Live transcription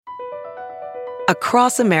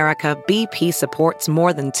Across America, BP supports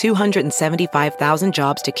more than 275,000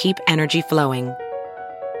 jobs to keep energy flowing.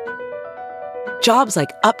 Jobs like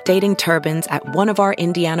updating turbines at one of our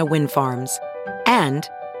Indiana wind farms and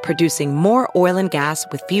producing more oil and gas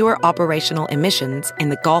with fewer operational emissions in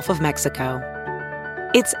the Gulf of Mexico.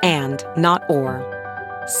 It's and, not or.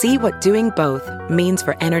 See what doing both means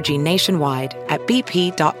for energy nationwide at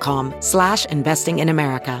bp.com/investing in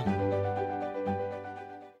America.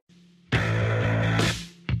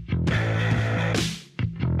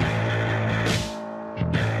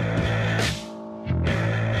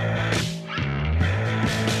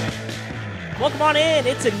 Welcome on in.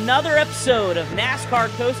 It's another episode of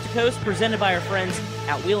NASCAR Coast to Coast presented by our friends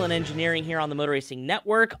at Whelen Engineering here on the Motor Racing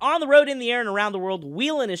Network. On the road, in the air, and around the world,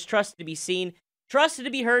 Whelen is trusted to be seen, trusted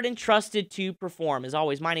to be heard, and trusted to perform. As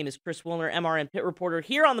always, my name is Chris Wilner, MRN Pit Reporter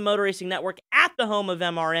here on the Motor Racing Network at the home of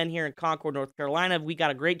MRN here in Concord, North Carolina. We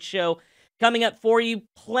got a great show coming up for you.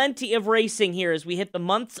 Plenty of racing here as we hit the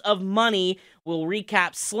months of money. We'll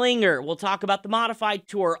recap Slinger. We'll talk about the Modified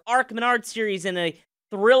Tour, ARCA Menard Series, and a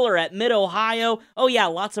thriller at Mid-Ohio. Oh yeah,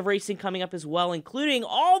 lots of racing coming up as well, including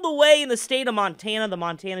all the way in the state of Montana. The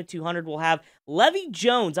Montana 200 will have Levie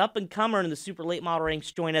Jones, up-and-comer in the super late model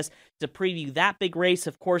ranks, join us to preview that big race.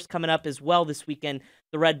 Of course, coming up as well this weekend,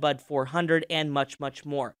 the Redbud 400, and much, much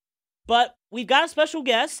more. But we've got a special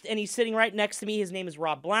guest, and he's sitting right next to me. His name is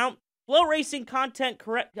Rob Blount, Flow Racing content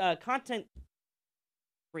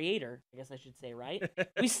creator, I guess I should say, right?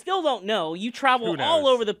 We still don't know. You travel all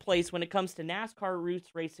over the place when it comes to NASCAR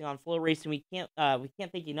roots racing on Flow Racing. We can't thank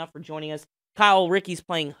you enough for joining us. Kyle Ricky's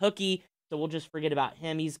playing hooky, so we'll just forget about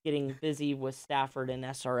him. He's getting busy with Stafford and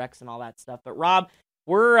SRX and all that stuff. But Rob,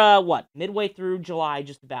 we're midway through July,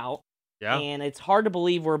 just about. Yeah. And it's hard to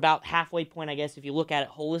believe we're about halfway point, I guess, if you look at it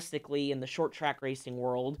holistically in the short track racing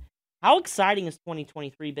world. How exciting has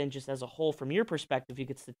 2023 been just as a whole from your perspective? You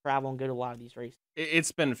get to travel and go to a lot of these races.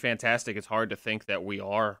 It's been fantastic. It's hard to think that we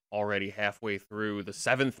are already halfway through the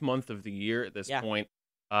 7th month of the year at this point.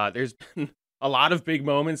 There's been a lot of big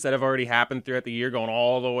moments that have already happened throughout the year, going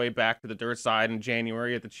all the way back to the dirt side in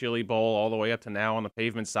January at the Chili Bowl, all the way up to now on the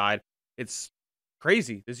pavement side. It's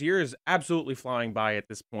crazy. This year is absolutely flying by at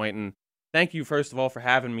this point, and thank you, first of all, for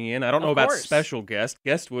having me in. I don't know about special guest.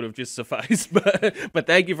 Guest would have just sufficed, but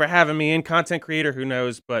thank you for having me in. Content creator, who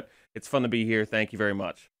knows, but it's fun to be here. Thank you very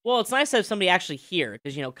much. Well, it's nice to have somebody actually here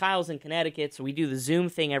because, Kyle's in Connecticut, so we do the Zoom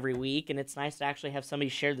thing every week, and it's nice to actually have somebody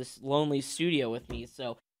share this lonely studio with me.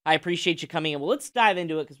 So I appreciate you coming in. Well, let's dive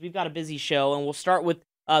into it because we've got a busy show, and we'll start with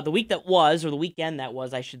the week that was, or the weekend that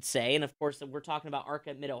was, I should say. And, of course, we're talking about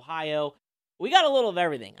ARCA at Mid-Ohio. We got a little of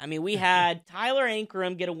everything. I mean, we had Tyler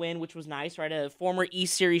Ankrum get a win, which was nice, right? A former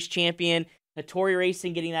East Series champion, Hattori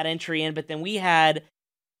Racing getting that entry in. But then we had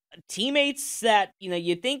teammates that,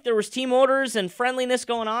 you'd think there was team orders and friendliness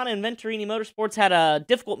going on, and Venturini Motorsports had a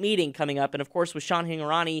difficult meeting coming up. And, of course, with Sean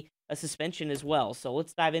Hingorani, a suspension as well. So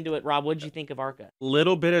let's dive into it. Rob, what did you think of ARCA?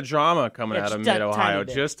 Little bit of drama coming out of Mid-Ohio.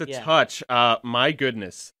 Just a touch. My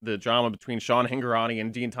goodness, the drama between Sean Hingorani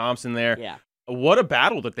and Dean Thompson there. Yeah. What a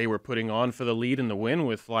battle that they were putting on for the lead and the win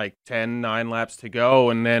with 9 laps to go,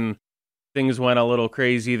 and then things went a little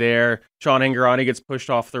crazy there. Sean Hingorani gets pushed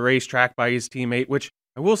off the racetrack by his teammate, which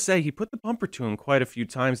I will say he put the bumper to him quite a few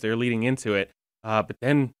times there leading into it. But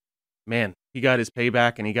then, man, he got his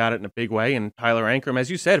payback, and he got it in a big way. And Tyler Ankrum, as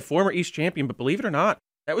you said, former East champion, but believe it or not,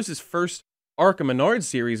 that was his first ARCA Menard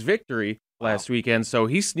Series victory last weekend. So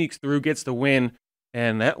he sneaks through, gets the win.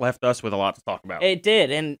 And that left us with a lot to talk about. It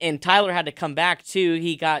did, and Tyler had to come back, too.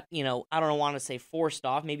 He got, I don't want to say forced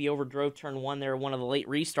off, maybe overdrove turn 1 there, one of the late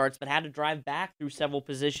restarts, but had to drive back through several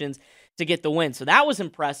positions to get the win. So that was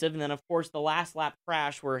impressive. And then, of course, the last lap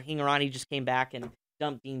crash where Hingorani just came back and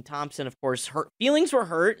dumped Dean Thompson, of course, hurt. Feelings were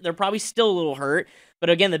hurt. They're probably still a little hurt. But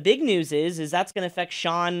again, the big news is that's going to affect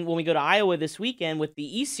Sean when we go to Iowa this weekend with the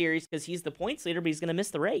East Series because he's the points leader, but he's going to miss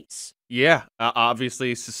the race. Yeah,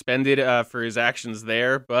 obviously suspended for his actions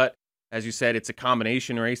there. But as you said, it's a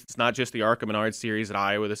combination race. It's not just the ARCA Menard Series at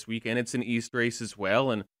Iowa this weekend. It's an East race as well.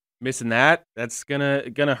 And missing that's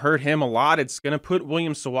gonna hurt him a lot. It's going to put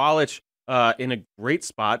William Sawalich in a great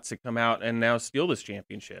spot to come out and now steal this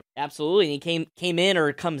championship. Absolutely. And he came in,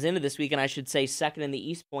 or comes into this weekend, I should say, second in the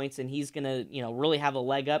East points, and he's going to, really have a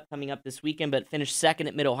leg up coming up this weekend, but finish second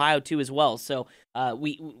at Mid-Ohio too as well. So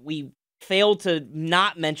we failed to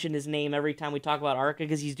not mention his name every time we talk about ARCA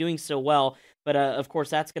because he's doing so well. But of course,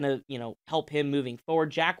 that's going to, help him moving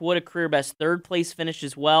forward. Jack Wood, a career best 3rd place finish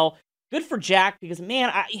as well. Good for Jack because,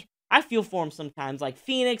 man, I feel for him sometimes. Like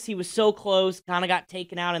Phoenix, he was so close, kind of got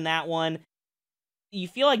taken out in that one. you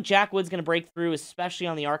feel like Jack Wood's going to break through, especially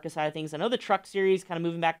on the ARCA side of things. I know the truck series kind of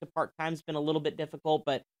moving back to part-time has been a little bit difficult,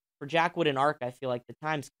 but for Jack Wood and ARCA, I feel like the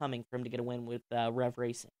time's coming for him to get a win with Rev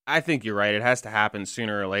Racing. I think you're right. It has to happen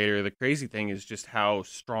sooner or later. The crazy thing is just how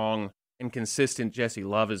strong and consistent Jesse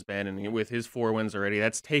Love has been, and with his 4 wins already,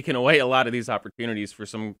 that's taken away a lot of these opportunities for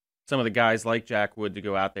some of the guys like Jack Wood to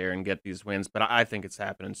go out there and get these wins. But I think it's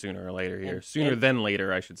happening sooner or later here. Sooner than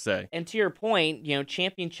later, I should say. And to your point,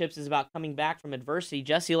 championships is about coming back from adversity.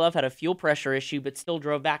 Jesse Love had a fuel pressure issue, but still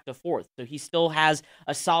drove back to 4th. So he still has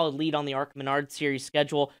a solid lead on the ARCA Menard Series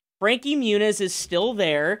schedule. Frankie Muniz is still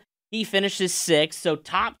there. He finishes 6th. So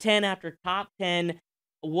top 10 after top 10.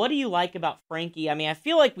 What do you like about Frankie? I mean, I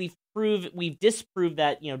feel like we've disproved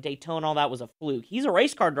that, Daytona, all that was a fluke. He's a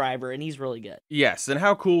race car driver, and he's really good. Yes, and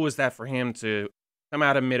how cool was that for him to come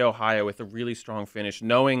out of Mid-Ohio with a really strong finish,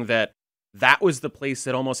 knowing that was the place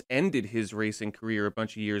that almost ended his racing career a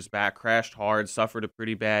bunch of years back, crashed hard, suffered a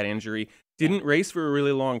pretty bad injury, didn't race for a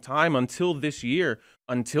really long time until this year,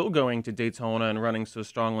 until going to Daytona and running so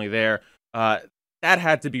strongly there. That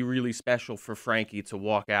had to be really special for Frankie to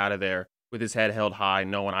walk out of there with his head held high,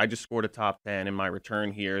 knowing I just scored a top 10 in my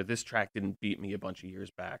return here. This track didn't beat me a bunch of years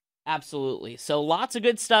back. Absolutely. So lots of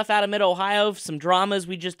good stuff out of Mid-Ohio, some dramas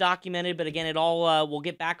we just documented, but again, it all will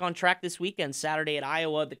get back on track this weekend, Saturday at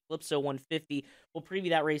Iowa, the Calypso 150. We'll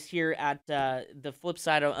preview that race here at the flip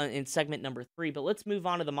side in segment number 3, but let's move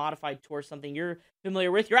on to the Modified Tour, something you're familiar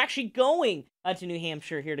with. You're actually going to New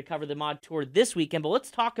Hampshire here to cover the Mod Tour this weekend, but let's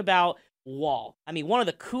talk about Wall. I mean, one of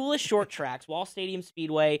the coolest short tracks, Wall Stadium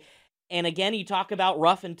Speedway. And again, you talk about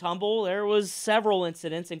rough and tumble. There was several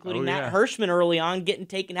incidents, including Matt Hirschman early on getting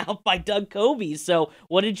taken out by Doug Coby. So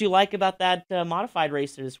what did you like about that modified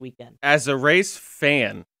race this weekend? As a race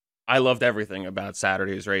fan, I loved everything about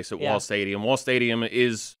Saturday's race at Wall Stadium. Wall Stadium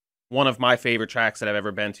is one of my favorite tracks that I've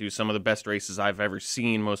ever been to. Some of the best races I've ever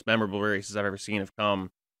seen, most memorable races I've ever seen have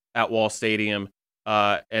come at Wall Stadium.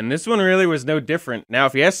 And this one really was no different. Now,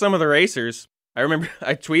 if you ask some of the racers, I remember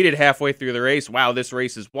I tweeted halfway through the race, wow, this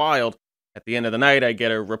race is wild. At the end of the night, I get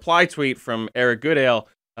a reply tweet from Eric Goodale,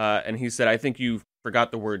 and he said, I think you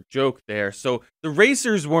forgot the word joke there. So the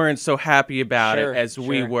racers weren't so happy about it as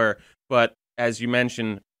we were. But as you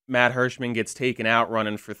mentioned, Matt Hirschman gets taken out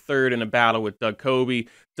running for 3rd in a battle with Doug Coby.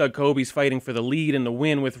 Doug Coby's fighting for the lead and the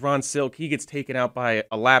win with Ron Silk. He gets taken out by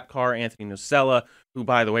a lap car, Anthony Nocella, who,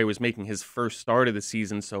 by the way, was making his first start of the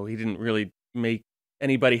season, so he didn't really make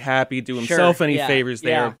anybody happy, do himself any favors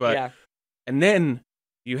there. And then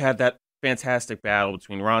you had that fantastic battle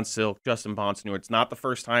between Ron Silk, Justin Bonsignor. It's not the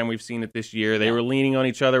first time we've seen it this year. They were leaning on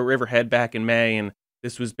each other at Riverhead back in May, and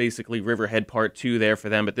this was basically Riverhead Part 2 there for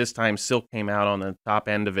them, but this time Silk came out on the top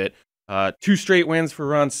end of it. 2 straight wins for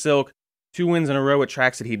Ron Silk, 2 wins in a row at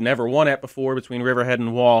tracks that he'd never won at before between Riverhead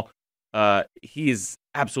and Wall. He is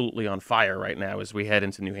absolutely on fire right now as we head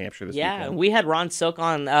into New Hampshire this weekend. Yeah, we had Ron Silk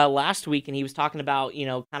on last week, and he was talking about,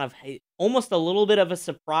 kind of almost a little bit of a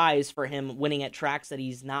surprise for him winning at tracks that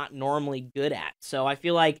he's not normally good at. So I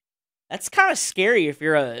feel like that's kind of scary if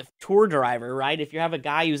you're a tour driver, right? If you have a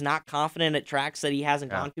guy who's not confident at tracks that he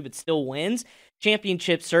hasn't gone to but still wins,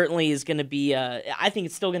 championship certainly is going to be, I think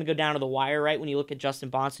it's still going to go down to the wire, right? When you look at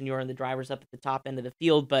Justin Bonsignor and the drivers up at the top end of the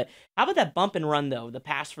field. But how about that bump and run, though, the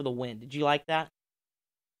pass for the win? Did you like that?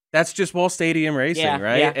 That's just Wall Stadium racing,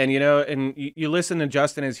 right? Yeah. And, and you listen to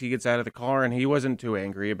Justin as he gets out of the car, and he wasn't too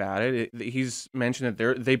angry about it. He's mentioned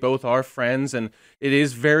that they both are friends, and it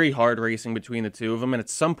is very hard racing between the two of them. And at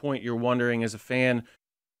some point, you're wondering as a fan,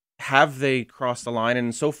 have they crossed the line?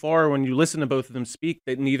 And so far, when you listen to both of them speak,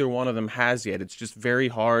 that neither one of them has yet. It's just very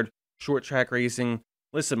hard short track racing.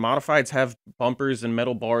 Listen, modifieds have bumpers and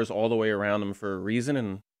metal bars all the way around them for a reason,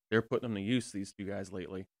 and they're putting them to use, these two guys,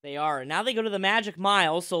 lately. They are. Now they go to the Magic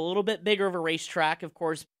Mile, so a little bit bigger of a racetrack, of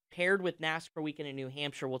course, paired with NASCAR weekend in New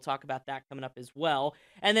Hampshire. We'll talk about that coming up as well.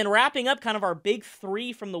 And then wrapping up kind of our big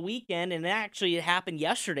 3 from the weekend, and actually it happened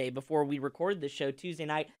yesterday before we recorded the show, Tuesday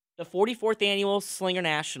night, the 44th Annual Slinger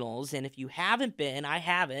Nationals. And if you haven't been, I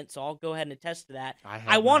haven't, so I'll go ahead and attest to that.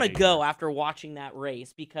 I want to go after watching that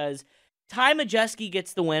race because Ty Majeski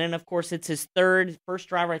gets the win, and of course it's his first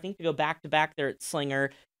driver, I think, to go back-to-back there at Slinger.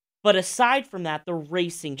 But aside from that, the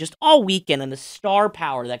racing just all weekend and the star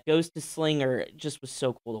power that goes to Slinger just was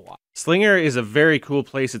so cool to watch. Slinger is a very cool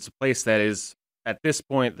place. It's a place that is, at this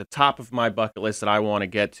point, the top of my bucket list that I want to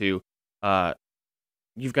get to.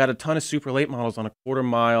 You've got a ton of super late models on a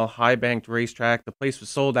quarter-mile, high-banked racetrack. The place was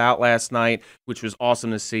sold out last night, which was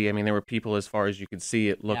awesome to see. I mean, there were people as far as you could see,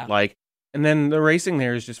 it looked like. And then the racing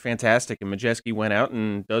there is just fantastic. And Majeski went out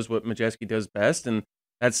and does what Majeski does best, and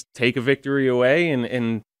that's take a victory away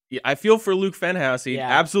and I feel for Luke Fenhaus. He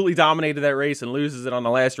absolutely dominated that race and loses it on the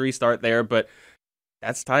last restart there, but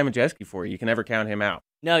that's Ty Majeski for you. You can never count him out.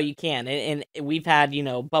 No, you can. And we've had,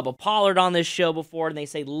 Bubba Pollard on this show before, and they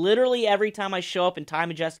say literally every time I show up and Ty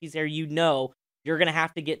Majeski's there, you're going to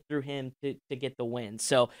have to get through him to get the win.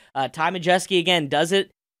 So Ty Majeski, again, does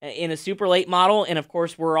it in a super late model. And, of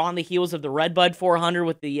course, we're on the heels of the Redbud 400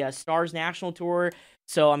 with the Stars National Tour.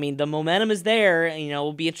 So, the momentum is there.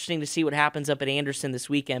 It'll be interesting to see what happens up at Anderson this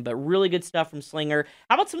weekend. But really good stuff from Slinger.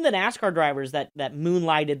 How about some of the NASCAR drivers that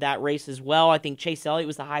moonlighted that race as well? I think Chase Elliott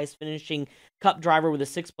was the highest finishing Cup driver with a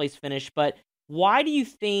 6th place finish. But why do you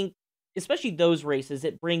think, especially those races,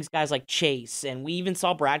 it brings guys like Chase? And we even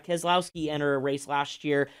saw Brad Keselowski enter a race last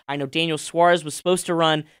year. I know Daniel Suarez was supposed to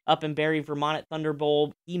run up in Barry, Vermont at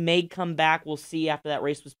Thunderbolt. He may come back. We'll see after that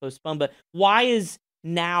race was postponed. But why is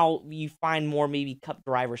now you find more maybe Cup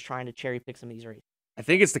drivers trying to cherry pick some of these races? I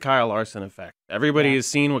think it's the Kyle Larson effect. Everybody has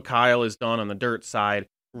seen what Kyle has done on the dirt side,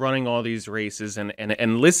 running all these races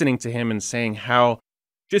and listening to him and saying how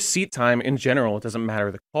just seat time in general, it doesn't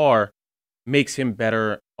matter the car, makes him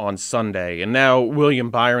better on Sunday. And now William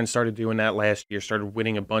Byron started doing that last year, started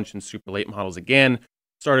winning a bunch in super late models again,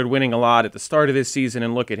 started winning a lot at the start of this season,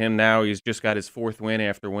 and look at him now. He's just got his 4th win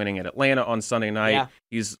after winning at Atlanta on Sunday night. Yeah.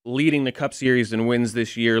 He's leading the Cup Series in wins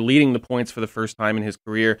this year, leading the points for the first time in his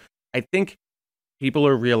career. I think people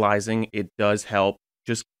are realizing it does help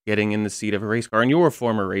just getting in the seat of a race car. And you're a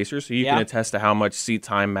former racer, so you can attest to how much seat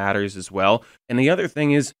time matters as well. And the other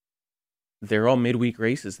thing is, they're all midweek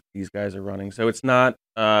races that these guys are running. So it's not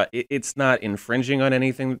infringing on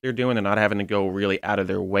anything that they're doing. They're not having to go really out of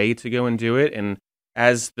their way to go and do it. And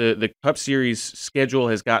as the Cup Series schedule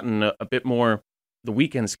has gotten a bit more, the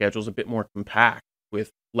weekend schedule is a bit more compact with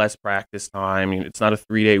less practice time. It's not a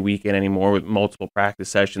 3-day weekend anymore with multiple practice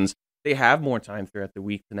sessions. They have more time throughout the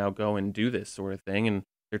week to now go and do this sort of thing, and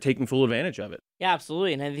they're taking full advantage of it. Yeah,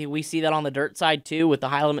 absolutely. And I think we see that on the dirt side too, with the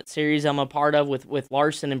High Limit Series I'm a part of with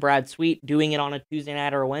Larson and Brad Sweet. Doing it on a Tuesday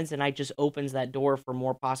night or a Wednesday night just opens that door for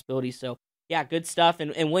more possibilities. So yeah, good stuff.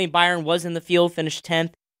 And William Byron was in the field, finished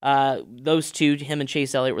 10th. Those two, him and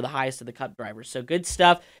Chase Elliott, were the highest of the Cup drivers. So good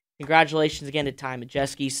stuff. Congratulations again to Ty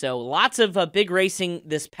Majeski. So lots of big racing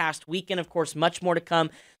this past weekend. Of course, much more to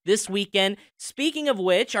come this weekend. Speaking of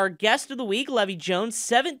which, our guest of the week, Levie Jones,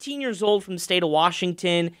 17 years old from the state of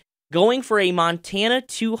Washington, going for a Montana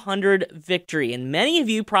 200 victory. And many of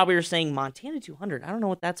you probably are saying, Montana 200? I don't know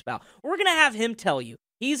what that's about. We're going to have him tell you.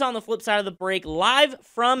 He's on the flip side of the break, live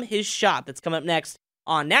from his shop. That's coming up next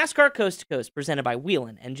on NASCAR Coast to Coast, presented by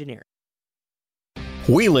Whelen Engineering.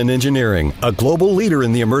 Whelen Engineering, a global leader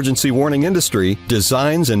in the emergency warning industry,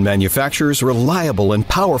 designs and manufactures reliable and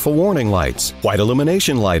powerful warning lights, white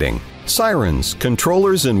illumination lighting, sirens,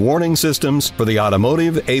 controllers, and warning systems for the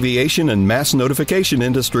automotive, aviation, and mass notification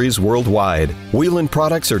industries worldwide. Whelen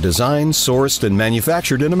products are designed, sourced, and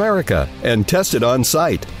manufactured in America and tested on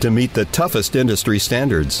site to meet the toughest industry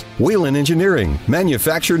standards. Whelen Engineering,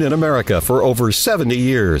 manufactured in America for over 70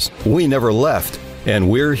 years. We never left, and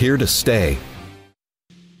we're here to stay.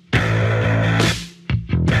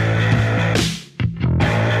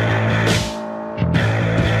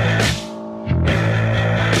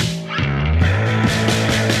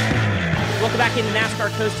 NASCAR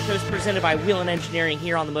Coast to Coast, presented by Whelen Engineering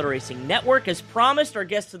here on the Motor Racing Network. As promised, our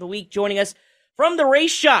guest of the week joining us from the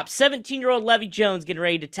race shop, 17-year-old Levie Jones, getting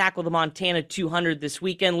ready to tackle the Montana 200 this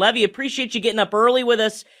weekend. Levie, appreciate you getting up early with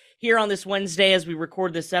us here on this Wednesday as we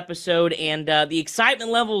record this episode, and the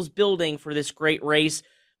excitement level is building for this great race.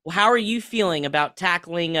 Well, how are you feeling about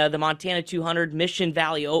tackling the Montana 200 Mission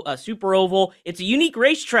Valley Super Oval? It's a unique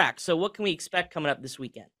racetrack, so what can we expect coming up this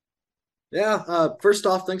weekend? Yeah, first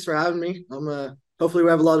off, thanks for having me. Hopefully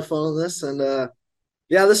we have a lot of fun on this. And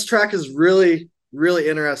yeah, this track is really, really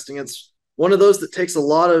interesting. It's one of those that takes a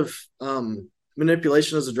lot of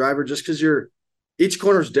manipulation as a driver, just because each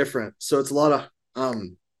corner is different. So it's a lot of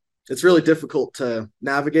it's really difficult to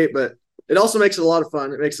navigate, but it also makes it a lot of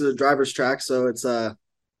fun. It makes it a driver's track, so it's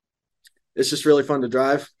just really fun to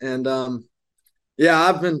drive. And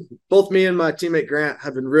yeah, both me and my teammate Grant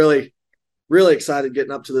have been really, really excited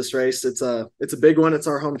getting up to this race. It's a big one. It's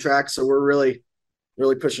our home track, so we're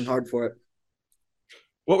really pushing hard for it.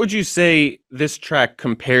 What would you say this track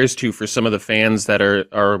compares to for some of the fans that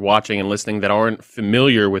are watching and listening that aren't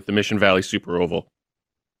familiar with the Mission Valley Super Oval?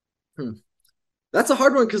 That's a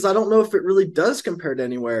hard one, because I don't know if it really does compare to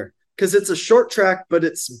anywhere, because it's a short track, but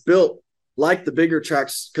it's built like the bigger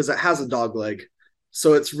tracks because it has a dog leg.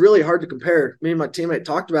 So it's really hard to compare. Me and my teammate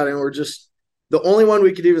talked about it, and we're just the only one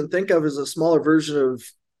we could even think of is a smaller version of,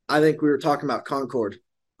 I think we were talking about Concord.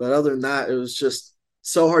 But other than that, it was just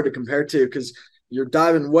so hard to compare to, because you're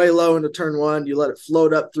diving way low into turn one, you let it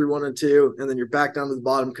float up through 1 and 2, and then you're back down to the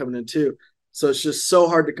bottom coming in 2. So it's just so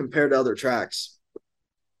hard to compare to other tracks.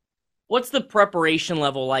 What's the preparation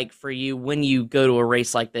level like for you when you go to a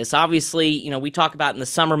race like this? Obviously, we talk about in the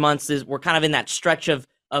summer months, we're kind of in that stretch of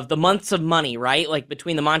the months of money, right? Like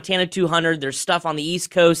between the Montana 200, there's stuff on the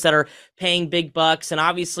East Coast that are paying big bucks, and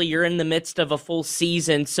obviously you're in the midst of a full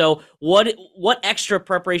season. So what extra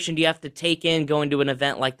preparation do you have to take in going to an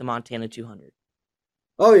event like the Montana 200?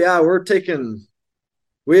 Oh yeah,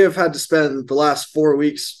 we have had to spend the last 4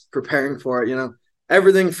 weeks preparing for it,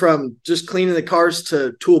 everything from just cleaning the cars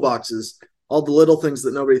to toolboxes, all the little things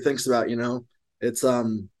that nobody thinks about, it's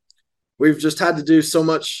we've just had to do so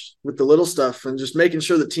much with the little stuff and just making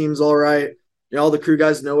sure the team's all right. All the crew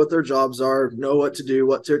guys know what their jobs are, know what to do,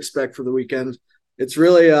 what to expect for the weekend. It's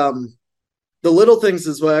really the little things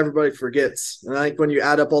is what everybody forgets. And I think when you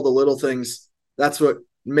add up all the little things, that's what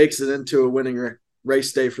makes it into a winning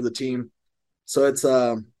race day for the team. So it's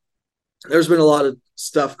there's been a lot of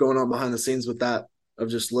stuff going on behind the scenes with that, of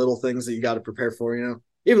just little things that you got to prepare for,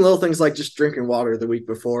 even little things like just drinking water the week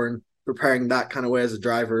before and preparing that kind of way as a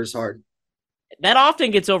driver is hard. That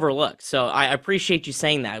often gets overlooked. So I appreciate you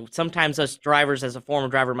saying that. Sometimes us drivers, as a former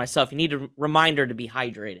driver myself, you need a reminder to be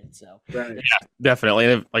hydrated. So right. Yeah,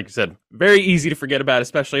 definitely. Like you said, very easy to forget about,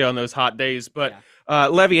 especially on those hot days. But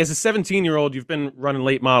Levie, as a 17-year-old, you've been running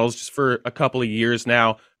late models just for a couple of years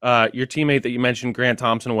now. Your teammate that you mentioned, Grant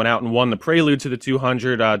Thompson, went out and won the Prelude to the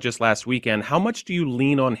 200 just last weekend. How much do you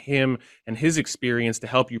lean on him and his experience to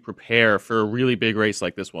help you prepare for a really big race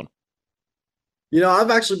like this one?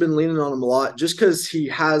 I've actually been leaning on him a lot just because he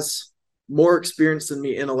has more experience than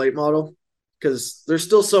me in a late model, because there's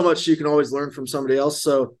still so much you can always learn from somebody else.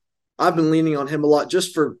 So I've been leaning on him a lot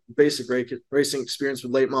just for basic racing experience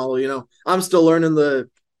with late model. I'm still learning the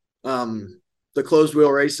closed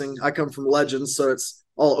wheel racing. I come from Legends, so it's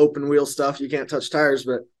all open wheel stuff. You can't touch tires,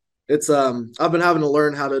 but it's I've been having to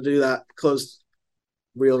learn how to do that closed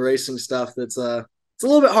wheel racing stuff. It's a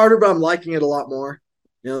little bit harder, but I'm liking it a lot more.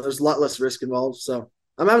 There's a lot less risk involved. So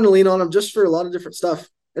I'm having to lean on him just for a lot of different stuff.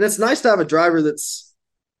 And it's nice to have a driver that's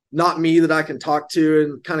not me that I can talk to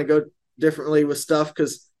and kind of go differently with stuff,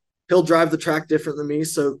 because he'll drive the track different than me.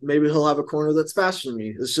 So maybe he'll have a corner that's faster than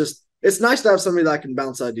me. It's nice to have somebody that I can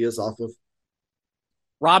bounce ideas off of.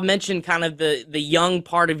 Rob mentioned kind of the young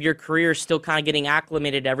part of your career, still kind of getting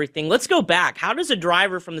acclimated to everything. Let's go back. How does a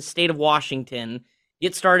driver from the state of Washington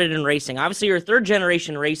get started in racing? Obviously, you're a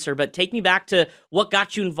third-generation racer, but take me back to what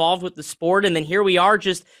got you involved with the sport, and then here we are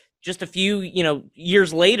just a few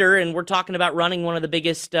years later, and we're talking about running one of the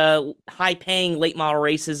biggest high-paying late model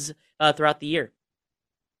races throughout the year.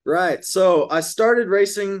 Right. So I started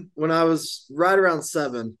racing when I was right around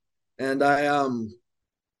 7, and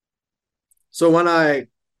so when I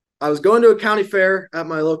was going to a county fair at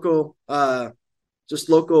my local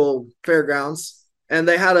fairgrounds, and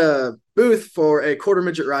they had a booth for a quarter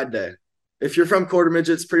midget ride day. If you're from quarter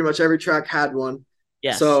midgets, pretty much every track had one.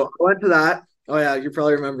 Yes. So I went to that. Oh yeah, you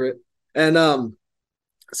probably remember it. And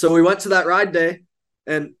so we went to that ride day,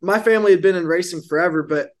 and my family had been in racing forever,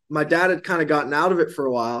 but my dad had kind of gotten out of it for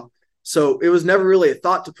a while. So it was never really a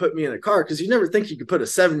thought to put me in a car, because you never think you could put a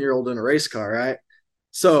 7-year-old in a race car, right?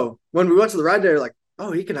 So when we went to the ride day, they're like,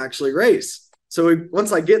 oh, he can actually race. So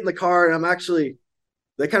once I get in the car, and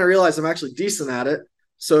they kind of realize I'm actually decent at it.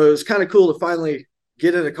 So it was kind of cool to finally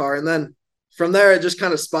get in a car. And then from there, it just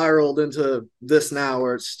kind of spiraled into this now,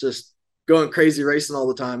 where it's just going crazy racing all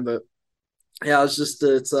the time. But yeah,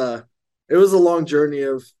 it was a long journey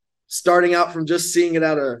of starting out from just seeing it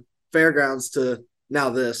at a fairgrounds to now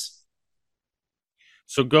this.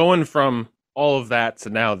 So going from all of that to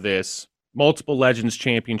now this, multiple Legends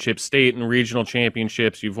championships, state and regional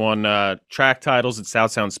championships. You've won track titles at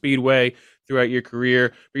South Sound Speedway throughout your career,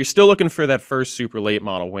 but you're still looking for that first super late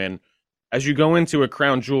model win. As you go into a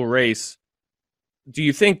crown jewel race, do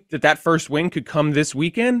you think that first win could come this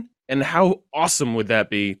weekend? And how awesome would that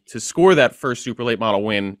be to score that first super late model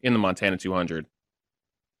win in the Montana 200?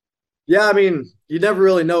 Yeah, I mean, you never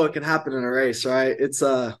really know what can happen in a race, right? It's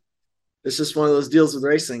just one of those deals with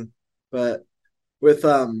racing. But with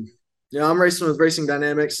I'm racing with Racing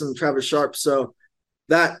Dynamics and Travis Sharp, so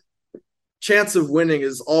that chance of winning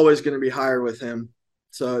is always going to be higher with him.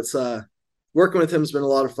 So it's working with him has been a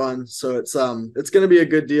lot of fun. So it's going to be a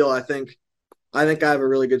good deal. I think I have a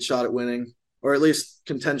really good shot at winning, or at least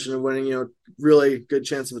contention of winning. Really good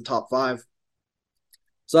chance of a top 5.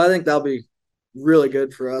 So I think that'll be really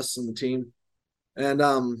good for us and the team. And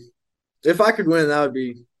if I could win, that would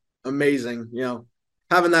be amazing.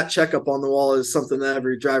 Having that checkup on the wall is something that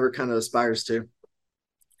every driver kind of aspires to.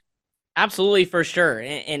 Absolutely, for sure,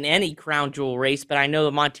 in any crown jewel race. But I know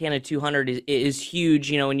the Montana 200 is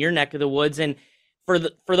huge, in your neck of the woods. And for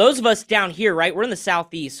those of us down here, right, we're in the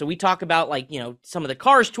Southeast, so we talk about some of the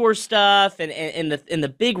Cars Tour stuff and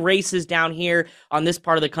the big races down here on this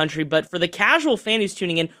part of the country. But for the casual fan who's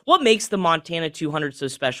tuning in, what makes the Montana 200 so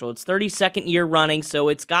special? It's 32nd year running, so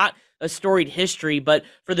it's got a storied history. But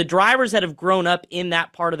for the drivers that have grown up in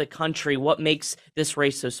that part of the country, what makes this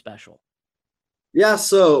race so special? Yeah,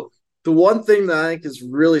 so the one thing that I think is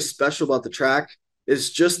really special about the track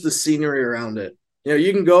is just the scenery around it.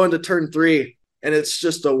 You can go into turn 3 and it's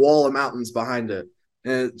just a wall of mountains behind it.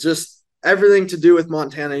 And just everything to do with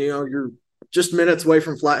Montana, you're just minutes away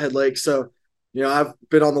from Flathead Lake. So, I've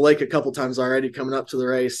been on the lake a couple times already coming up to the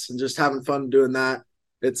race and just having fun doing that.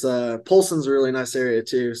 It's Polson's a really nice area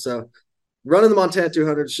too. So running the Montana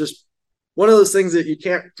 200 is just one of those things that you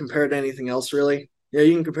can't compare to anything else really.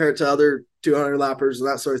 You can compare it to other 200 lappers and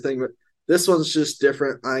that sort of thing, but this one's just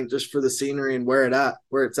different. I think just for the scenery and where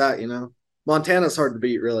it's at. Montana's hard to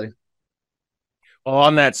beat, really. Well,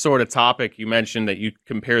 on that sort of topic, you mentioned that you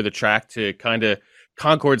compare the track to kind of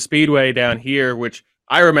Concord Speedway down here, which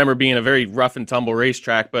I remember being a very rough and tumble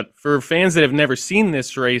racetrack. But for fans that have never seen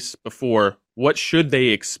this race before, what should they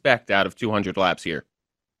expect out of 200 laps here?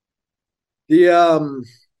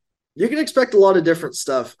 You can expect a lot of different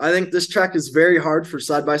stuff. I think this track is very hard for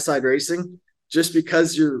side-by-side racing just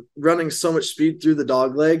because you're running so much speed through the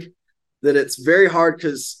dog leg that it's very hard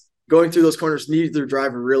because going through those corners, neither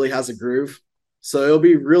driver really has a groove. So it'll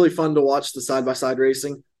be really fun to watch the side-by-side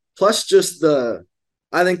racing. Plus just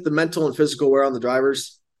I think the mental and physical wear on the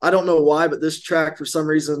drivers. I don't know why, but this track for some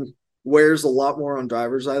reason wears a lot more on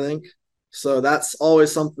drivers, I think. So that's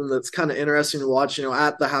always something that's kind of interesting to watch,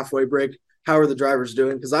 at the halfway break. How are the drivers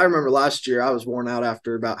doing? Because I remember last year I was worn out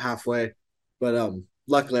after about halfway, but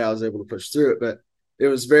luckily I was able to push through it. But it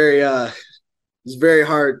was very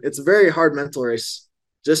hard. It's a very hard mental race,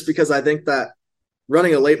 just because I think that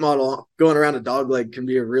running a late model going around a dog leg can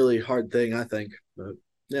be a really hard thing, I think. But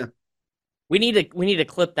yeah, we need to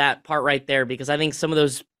clip that part right there, because I think some of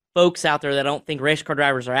those folks out there that don't think race car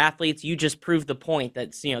drivers are athletes, you just proved the point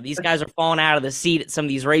that these guys are falling out of the seat at some of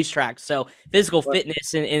these racetracks. So physical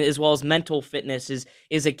fitness and as well as mental fitness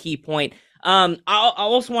is a key point. I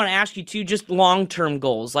also want to ask you too, just long-term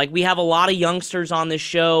goals. Like, we have a lot of youngsters on this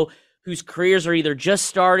show whose careers are either just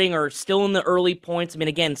starting or still in the early points. I mean,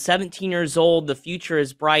 again, 17 years old, the future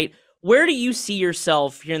is bright. Where do you see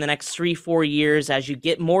yourself here in the next 3-4 years as you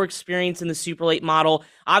get more experience in the super late model?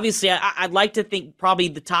 Obviously, I'd like to think probably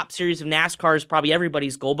the top series of NASCAR is probably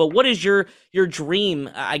everybody's goal, but what is your dream,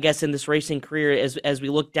 I guess, in this racing career as we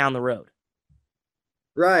look down the road?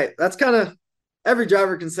 Right. That's kind of, every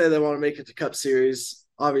driver can say they want to make it to Cup Series,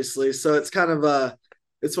 obviously. So it's kind of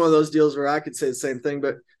it's one of those deals where I could say the same thing,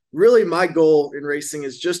 but really my goal in racing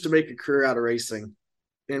is just to make a career out of racing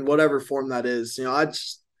in whatever form that is.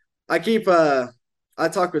 I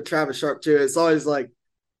talk with Travis Sharp too. It's always like,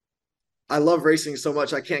 I love racing so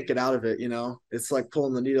much I can't get out of it. It's like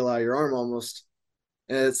pulling the needle out of your arm almost.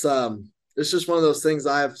 And it's just one of those things.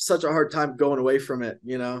 I have such a hard time going away from it.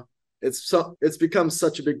 It's become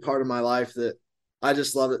such a big part of my life that I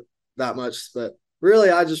just love it that much. But really,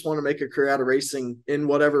 I just want to make a career out of racing in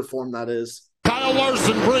whatever form that is. Kyle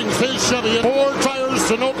Larson brings his Chevy in 4 tires,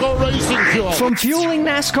 Sunoco Racing Fuel. From fueling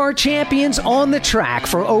NASCAR champions on the track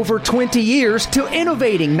for over 20 years to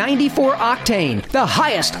innovating 94 octane, the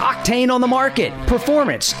highest octane on the market,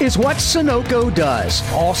 performance is what Sunoco does.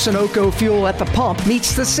 All Sunoco fuel at the pump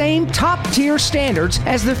meets the same top-tier standards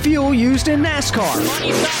as the fuel used in NASCAR.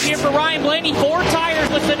 Money stop here for Ryan Blaney, 4 tires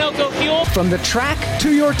with Sunoco fuel. From the track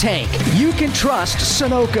to your tank, you can trust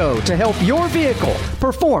Sunoco to help your vehicle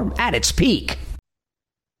perform at its peak.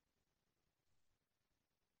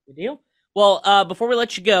 Good deal. Well, before we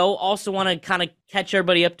let you go, also want to kind of catch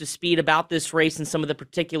everybody up to speed about this race and some of the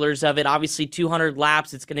particulars of it. Obviously, 200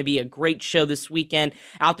 laps. It's going to be a great show this weekend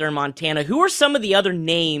out there in Montana. Who are some of the other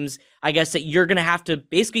names, I guess, that you're going to have to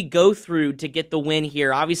basically go through to get the win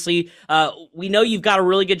here? Obviously, we know you've got a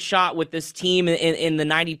really good shot with this team in the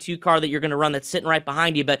 92 car that you're going to run that's sitting right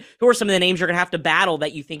behind you, but who are some of the names you're going to have to battle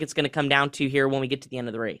that you think it's going to come down to here when we get to the end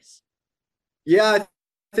of the race? Yeah,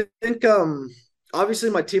 I think obviously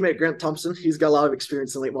my teammate Grant Thompson, he's got a lot of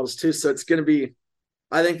experience in late models too. So it's going to be,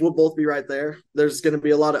 I think we'll both be right there. There's going to be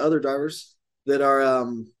a lot of other drivers that are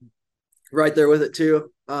right there with it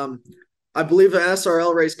too. I believe the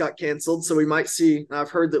SRL race got canceled, so we might see,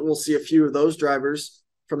 I've heard that we'll see a few of those drivers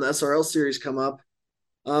from the SRL series come up,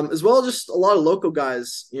 as well as just a lot of local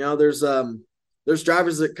guys. There's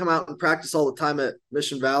drivers that come out and practice all the time at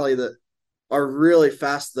Mission Valley that are really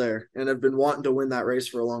fast there and have been wanting to win that race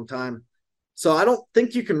for a long time. So I don't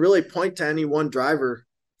think you can really point to any one driver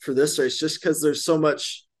for this race just because there's so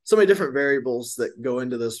many different variables that go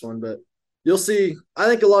into this one. But you'll see, I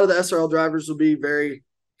think a lot of the SRL drivers will be very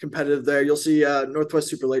competitive there. You'll see Northwest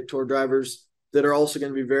Super Late Tour drivers that are also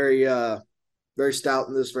going to be very, very stout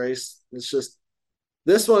in this race. It's just,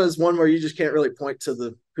 this one is one where you just can't really point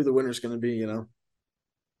to who the winner's going to be,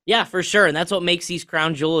 Yeah, for sure, and that's what makes these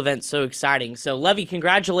Crown Jewel events so exciting. So, Levie,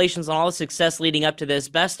 congratulations on all the success leading up to this.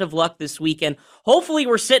 Best of luck this weekend. Hopefully,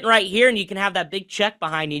 we're sitting right here, and you can have that big check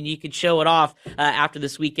behind you, and you can show it off after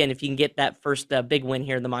this weekend if you can get that first big win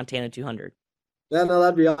here in the Montana 200. Yeah, no,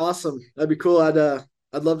 that'd be awesome. That'd be cool.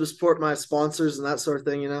 I'd love to support my sponsors and that sort of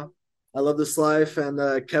thing, I love this life, and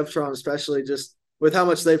Kevtron especially, just with how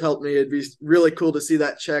much they've helped me. It'd be really cool to see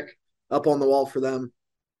that check up on the wall for them.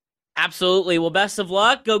 Absolutely. Well, best of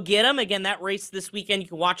luck. Go get them. Again, that race this weekend, you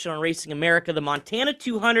can watch it on Racing America, the Montana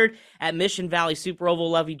 200 at Mission Valley Super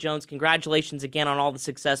Oval. Levie Jones, congratulations again on all the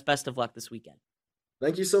success. Best of luck this weekend.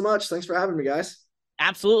 Thank you so much. Thanks for having me, guys.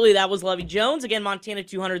 Absolutely. That was Levie Jones. Again, Montana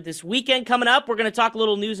 200 this weekend. Coming up, we're going to talk a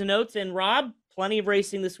little news and notes. And Rob, plenty of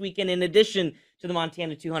racing this weekend in addition to the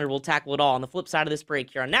Montana 200. We'll tackle it all on the flip side of this break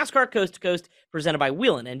here on NASCAR Coast to Coast, presented by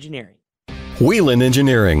Whelen Engineering. Whelen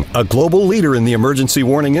Engineering, a global leader in the emergency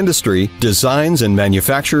warning industry, designs and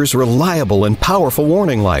manufactures reliable and powerful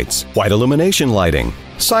warning lights, white illumination lighting,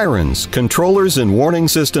 sirens, controllers, and warning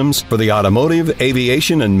systems for the automotive,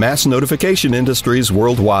 aviation, and mass notification industries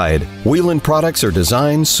worldwide. Whelen products are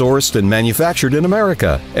designed, sourced, and manufactured in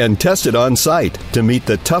America and tested on site to meet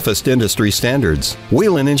the toughest industry standards.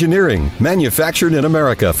 Whelen Engineering, manufactured in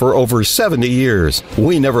America for over 70 years.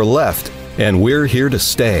 We never left, and we're here to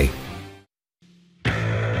stay.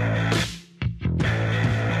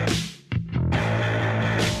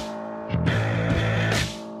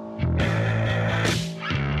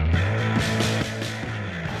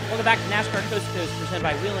 Back to NASCAR Coast to Coast, presented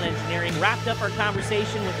by Whelen Engineering. Wrapped up our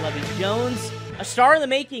conversation with Levie Jones, a star in the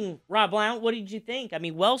making. Rob Blount, what did you think? I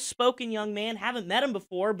mean, well-spoken young man. Haven't met him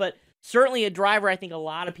before, but certainly a driver I think a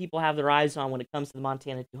lot of people have their eyes on when it comes to the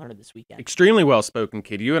Montana 200 this weekend. Extremely well-spoken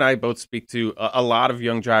kid. You and I both speak to a lot of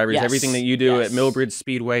young drivers. Yes. Everything that you do at Millbridge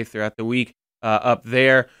Speedway throughout the week up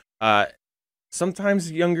there. Sometimes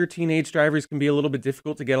younger teenage drivers can be a little bit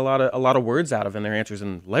difficult to get a lot of words out of in their answers,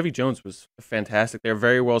 and Levie Jones was fantastic. They're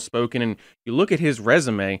very well spoken, and you look at his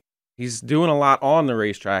resume, he's doing a lot on the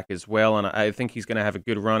racetrack as well, and I think he's going to have a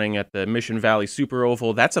good running at the Mission Valley Super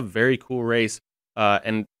Oval. That's a very cool race,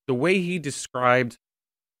 and the way he described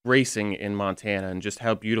racing in Montana and just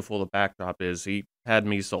how beautiful the backdrop is, he had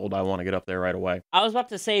me sold. I want to get up there right away. I was about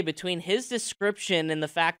to say, between his description and the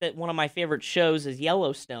fact that one of my favorite shows is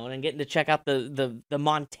Yellowstone and getting to check out the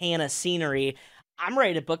Montana scenery, I'm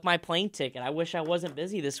ready to book my plane ticket. I wish I wasn't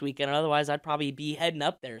busy this weekend. Otherwise, I'd probably be heading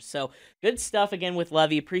up there. So good stuff again with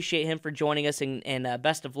Levie. Appreciate him for joining us, and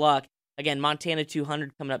best of luck. Again, Montana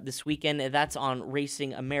 200 coming up this weekend. That's on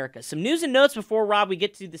Racing America. Some news and notes before, Rob, we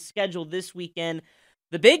get to the schedule this weekend.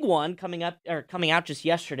 The big one coming out just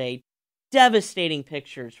yesterday. Devastating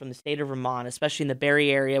pictures from the state of Vermont, especially in the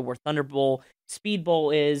Barrie area where Thunder Bowl, Speed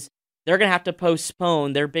Bowl is. They're going to have to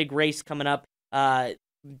postpone their big race coming up,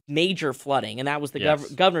 major flooding, and that was the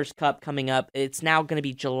Governor's Cup coming up. It's now going to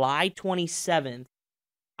be July 27th.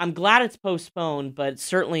 I'm glad it's postponed, but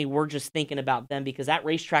certainly we're just thinking about them because that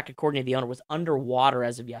racetrack, according to the owner, was underwater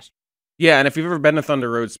as of yesterday. Yeah, and if you've ever been to Thunder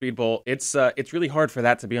Road Speed Bowl, it's really hard for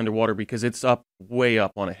that to be underwater because it's way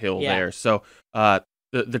up on a hill there. So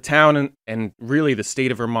the town and really the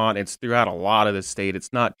state of Vermont, it's throughout a lot of the state.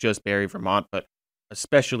 It's not just Barrie, Vermont, but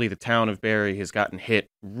especially the town of Barrie has gotten hit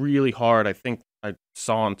really hard. I think I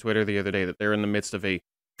saw on Twitter the other day that they're in the midst of a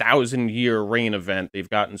 1,000-year rain event. They've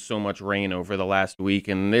gotten so much rain over the last week,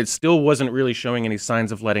 and it still wasn't really showing any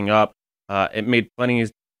signs of letting up. It made plenty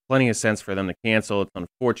of sense for them to cancel. It's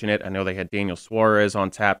unfortunate. I know they had Daniel Suarez on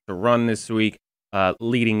tap to run this week,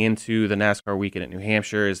 leading into the NASCAR weekend at New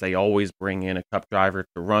Hampshire, as they always bring in a Cup driver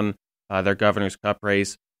to run their Governor's Cup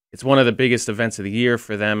race. It's one of the biggest events of the year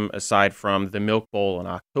for them, aside from the Milk Bowl in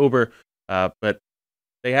October. But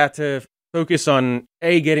they had to focus on,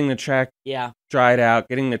 getting the track dried out,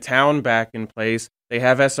 getting the town back in place. They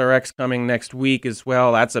have SRX coming next week as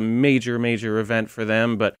well. That's a major, major event for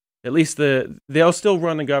them, but at least they'll still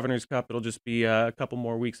run the Governor's Cup. It'll just be a couple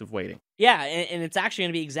more weeks of waiting. Yeah, and it's actually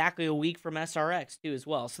going to be exactly a week from SRX, too, as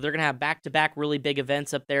well. So they're going to have back-to-back really big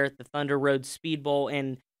events up there at the Thunder Road Speed Bowl.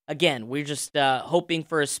 And again, we're just hoping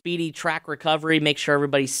for a speedy track recovery, make sure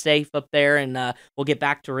everybody's safe up there, and we'll get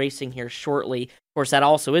back to racing here shortly. Of course, that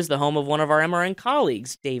also is the home of one of our MRN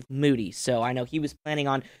colleagues, Dave Moody. So I know he was planning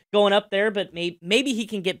on going up there, but maybe he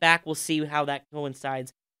can get back. We'll see how that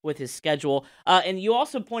coincides with his schedule. And you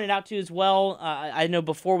also pointed out, too, as well, I know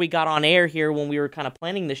before we got on air here when we were kind of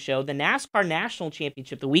planning the show, the NASCAR National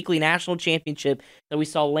Championship, the weekly national championship that we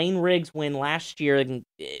saw Lane Riggs win last year, and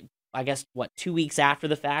I guess, 2 weeks after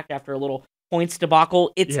the fact, after a little points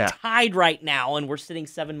debacle. It's tied right now, and we're sitting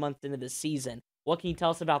 7 months into the season. What can you tell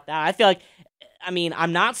us about that? I feel like,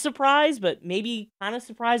 I'm not surprised, but maybe kind of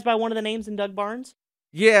surprised by one of the names in Doug Barnes.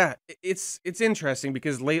 Yeah, it's interesting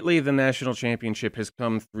because lately the national championship has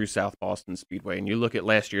come through South Boston Speedway, and you look at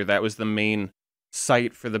last year, that was the main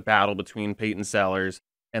site for the battle between Peyton Sellers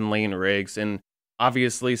and Lane Riggs, and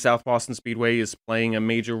obviously South Boston Speedway is playing a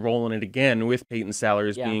major role in it again, with Peyton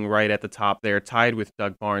Sellers being right at the top there, tied with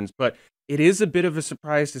Doug Barnes, but it is a bit of a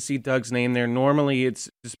surprise to see Doug's name there. Normally it's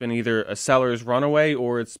just been either a Sellers runaway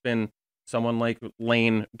or it's been someone like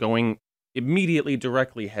Lane going immediately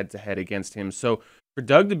directly head-to-head against him, so for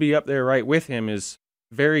Doug to be up there right with him is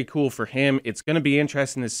very cool for him. It's going to be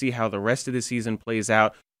interesting to see how the rest of the season plays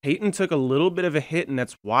out. Peyton took a little bit of a hit, and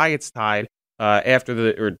that's why it's tied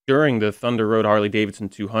during the Thunder Road Harley-Davidson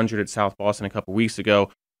 200 at South Boston a couple weeks ago.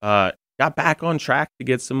 Got back on track to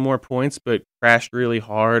get some more points, but crashed really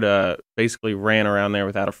hard. Basically ran around there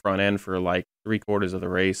without a front end for like 3/4 of the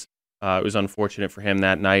race. It was unfortunate for him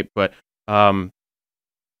that night, but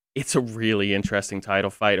it's a really interesting title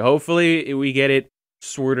fight. Hopefully we get it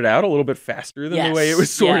sorted out a little bit faster than the way it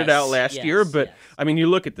was sorted out last year. But, you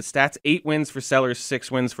look at the stats, 8 wins for Sellers, 6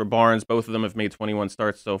 wins for Barnes. Both of them have made 21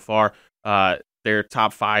 starts so far. Their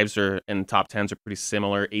top 5s and top 10s are pretty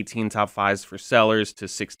similar. 18 top 5s for Sellers to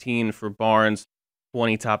 16 for Barnes,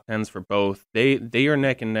 20 top 10s for both. They are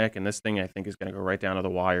neck and neck, and this thing, I think, is going to go right down to the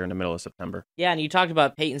wire in the middle of September. Yeah, and you talked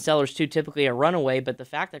about Peyton Sellers, too, typically a runaway, but the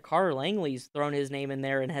fact that Carter Langley's thrown his name in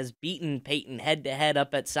there and has beaten Peyton head-to-head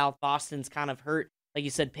up at South Boston's kind of hurt, like you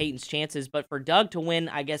said, Peyton's chances. But for Doug to win,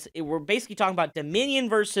 I guess we're basically talking about Dominion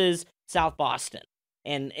versus South Boston.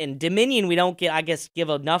 And Dominion, we don't give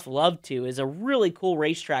enough love to, is a really cool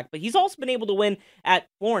racetrack. But he's also been able to win at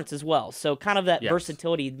Florence as well. So kind of that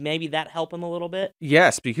versatility, maybe that help him a little bit?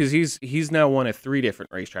 Yes, because he's now won at 3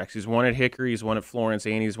 different racetracks. He's won at Hickory, he's won at Florence,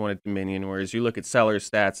 and he's won at Dominion. Whereas you look at Sellers'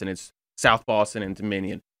 stats, and it's South Boston and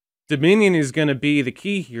Dominion. Dominion is going to be the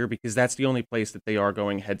key here because that's the only place that they are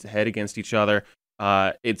going head-to-head against each other.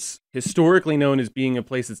 It's historically known as being a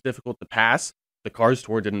place that's difficult to pass. The Cars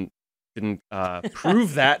Tour didn't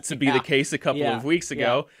prove that to be the case a couple of weeks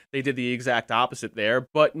ago. They did the exact opposite there,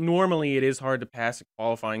 but normally it is hard to pass.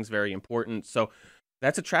 Qualifying is very important. So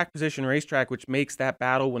that's a track position racetrack, which makes that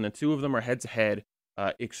battle when the two of them are head-to-head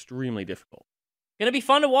extremely difficult. Going to be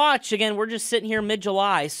fun to watch. Again, we're just sitting here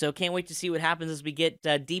mid-July, so can't wait to see what happens as we get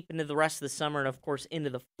deep into the rest of the summer and, of course,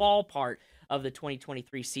 into the fall part of the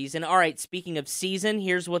 2023 season. All right, speaking of season,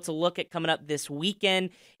 here's what's a look at coming up this weekend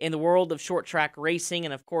in the world of short track racing.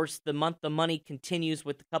 And, of course, the month of money continues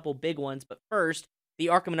with a couple big ones. But first, the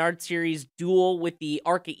ARCA Menard Series duel with the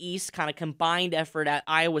ARCA East, kind of combined effort at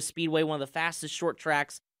Iowa Speedway, one of the fastest short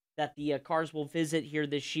tracks that the cars will visit here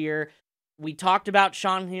this year. We talked about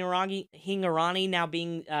Sean Hingorani now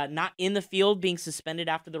being not in the field, being suspended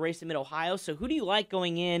after the race in Mid-Ohio. So who do you like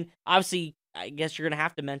going in? Obviously, I guess you're going to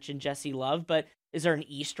have to mention Jesse Love, but is there an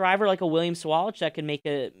East driver like a William Sawalich that can make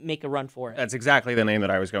a run for it? That's exactly the name that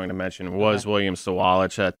I was going to mention, was William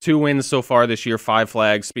Sawalich. 2 wins so far this year, 5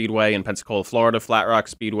 Flags Speedway in Pensacola, Florida, Flat Rock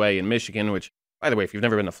Speedway in Michigan, which, by the way, if you've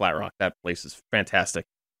never been to Flat Rock, that place is fantastic.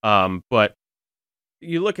 But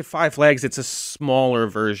you look at 5 Flags, it's a smaller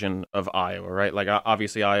version of Iowa, right? Like,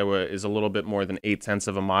 obviously, Iowa is a little bit more than 0.8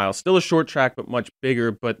 of a mile. Still a short track, but much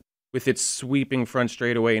bigger, but with its sweeping front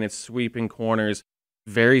straightaway and its sweeping corners,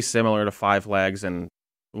 very similar to 5 Flags. And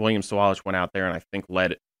William Sawalich went out there and I think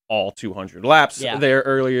led all 200 laps there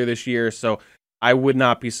earlier this year. So I would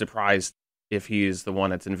not be surprised if he is the one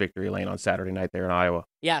that's in victory lane on Saturday night there in Iowa.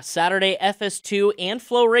 Yeah, Saturday, FS2 and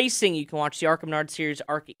Flow Racing. You can watch the ARCA Menard Series,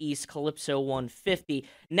 ARCA East, Calypso 150.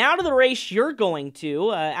 Now to the race you're going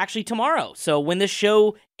to, actually tomorrow. So when this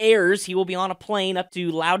show airs, he will be on a plane up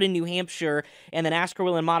to Loudon, New Hampshire, and the NASCAR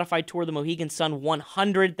Wheel and Modified Tour, the Mohegan Sun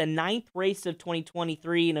 100, the 9th race of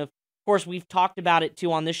 2023. And of course, we've talked about it,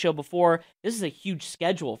 too, on this show before. This is a huge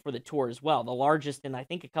schedule for the Tour as well, the largest in, I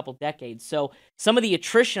think, a couple decades. So some of the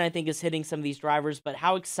attrition, I think, is hitting some of these drivers, but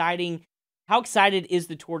how excited is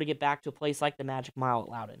the Tour to get back to a place like the Magic Mile at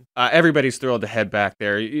Loudon? Everybody's thrilled to head back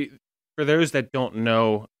there. For those that don't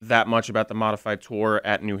know that much about the Modified Tour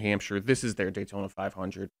at New Hampshire, this is their Daytona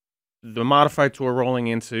 500. the Modified Tour rolling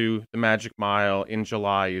into the Magic Mile in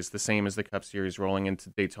July is the same as the Cup Series rolling into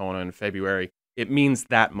Daytona in February. It means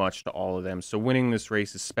that much to all of them. So winning this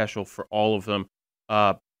race is special for all of them.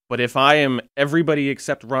 But if I am everybody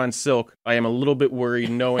except Ron Silk, I am a little bit worried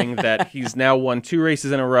knowing that he's now won 2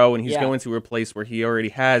 races in a row and he's going to a place where he already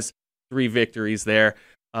has 3 victories there.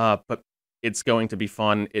 But it's going to be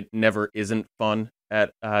fun. It never isn't fun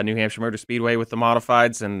at New Hampshire Motor Speedway with the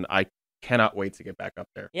modifieds, and I cannot wait to get back up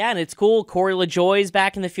there. Yeah, and it's cool. Corey LaJoie's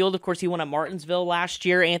back in the field. Of course, he won at Martinsville last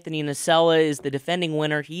year. Anthony Nacella is the defending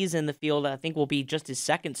winner. He's in the field. I think will be just his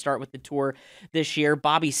second start with the Tour this year.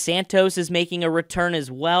 Bobby Santos is making a return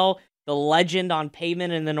as well. The legend on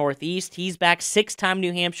pavement in the Northeast. He's back, 6-time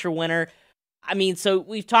New Hampshire winner. I mean, so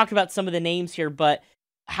we've talked about some of the names here, but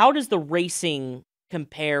how does the racing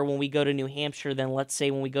compare when we go to New Hampshire than, let's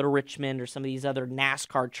say, when we go to Richmond or some of these other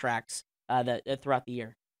NASCAR tracks throughout the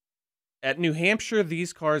year? At New Hampshire,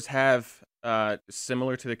 these cars have,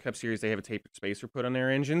 similar to the Cup Series, they have a tapered spacer put on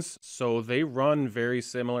their engines, so they run very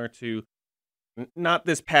similar to, not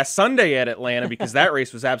this past Sunday at Atlanta, because that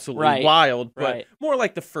race was absolutely wild, but more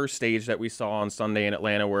like the first stage that we saw on Sunday in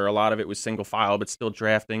Atlanta, where a lot of it was single file, but still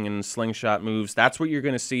drafting and slingshot moves. That's what you're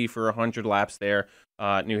going to see for 100 laps there,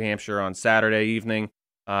 New Hampshire on Saturday evening.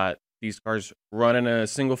 These cars run in a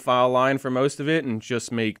single file line for most of it and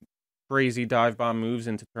just make crazy dive bomb moves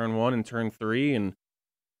into turn 1 and turn 3, and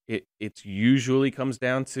it usually comes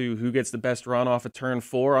down to who gets the best run off of turn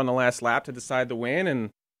 4 on the last lap to decide the win. And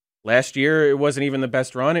last year it wasn't even the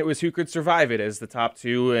best run, it was who could survive it, as the top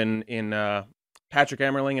two in Patrick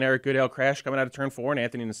Emmerling and Eric Goodale crashed coming out of turn 4, and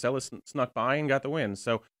Anthony Nacella snuck by and got the win.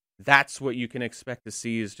 So that's what you can expect to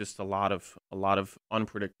see, is just a lot of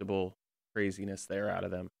unpredictable craziness there out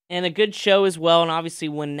of them. And a good show as well. And obviously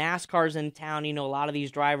when NASCAR's in town, a lot of these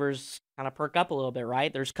drivers kind of perk up a little bit,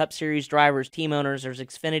 right? There's Cup Series drivers, team owners, there's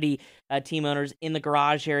Xfinity team owners in the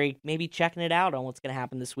garage area, maybe checking it out on what's going to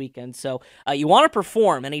happen this weekend. So you want to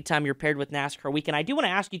perform anytime you're paired with NASCAR weekend. I do want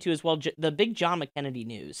to ask you too as well, the big John McKennedy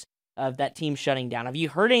news of that team shutting down. Have you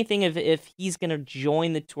heard anything if he's going to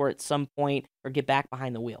join the Tour at some point or get back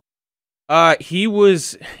behind the wheel?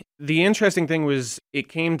 The interesting thing was, it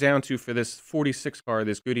came down to, for this 46 car,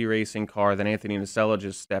 this Goody Racing car that Anthony Nacella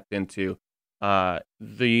just stepped into,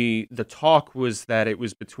 the talk was that it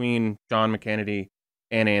was between John McKennedy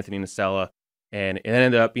and Anthony Nacella, and it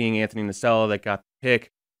ended up being Anthony Nacella that got the pick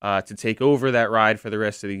to take over that ride for the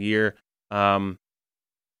rest of the year.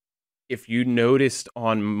 If you noticed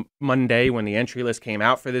on Monday when the entry list came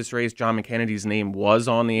out for this race, John McKennedy's name was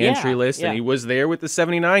on the entry list, and he was there with the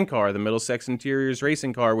 79 car, the Middlesex Interiors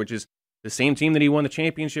racing car, which is the same team that he won the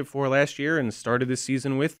championship for last year and started this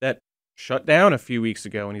season with, that shut down a few weeks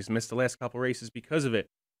ago, and he's missed the last couple races because of it.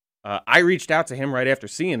 I reached out to him right after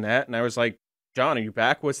seeing that, and I was like, John, are you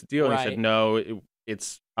back? What's the deal? And he said, no,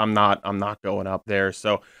 I'm not going up there.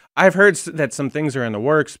 So I've heard that some things are in the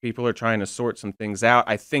works. People are trying to sort some things out.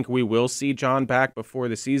 I think we will see John back before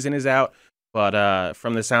the season is out. But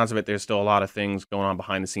from the sounds of it, there's still a lot of things going on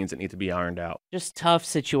behind the scenes that need to be ironed out. Just tough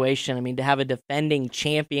situation. I mean, to have a defending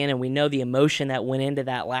champion, and we know the emotion that went into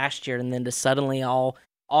that last year, and then to suddenly all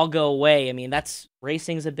go away. I mean, that's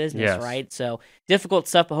racing's a business, right? So difficult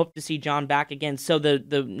stuff, but hope to see John back again. So the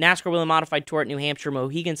NASCAR Wheel and Modified Tour at New Hampshire,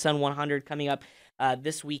 Mohegan Sun 100 coming up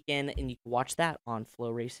this weekend, and you can watch that on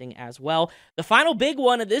Flow Racing as well. The final big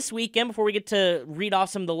one of this weekend, before we get to read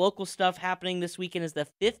off some of the local stuff happening this weekend, is the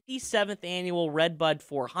 57th annual Redbud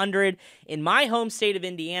 400 in my home state of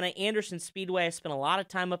Indiana, Anderson Speedway. I spent a lot of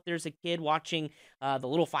time up there as a kid watching the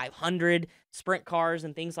little 500 sprint cars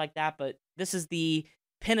and things like that, but this is the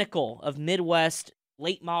pinnacle of Midwest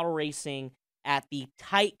late model racing at the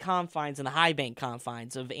tight confines and the high bank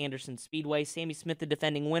confines of Anderson Speedway. Sammy Smith, the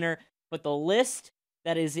defending winner. But the list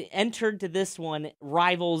that is entered to this one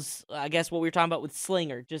rivals, I guess, what we were talking about with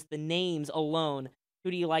Slinger, just the names alone.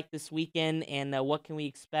 Who do you like this weekend, and what can we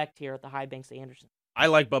expect here at the High Banks of Anderson? I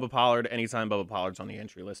like Bubba Pollard anytime Bubba Pollard's on the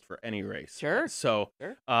entry list for any race. Sure. So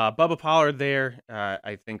Bubba Pollard there,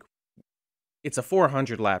 I think it's a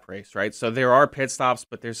 400-lap race, right? So there are pit stops,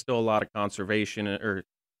 but there's still a lot of conservation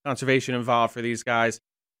involved for these guys.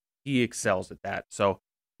 He excels at that. So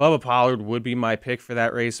Bubba Pollard would be my pick for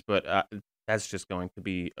that race, but that's just going to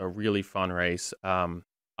be a really fun race. I'm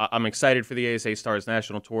excited for the ASA Stars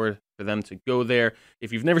National Tour, for them to go there.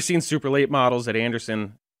 If you've never seen super late models at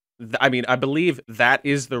Anderson, I believe that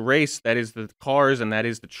is the race, that is the cars, and that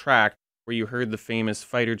is the track where you heard the famous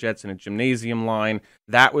fighter jets in a gymnasium line.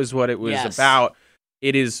 That was what it was about.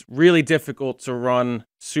 It is really difficult to run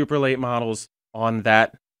super late models on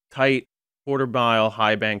that tight quarter-mile,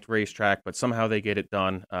 high-banked racetrack, but somehow they get it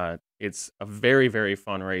done. It's a very, very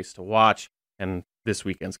fun race to watch, and this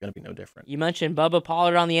weekend's going to be no different. You mentioned Bubba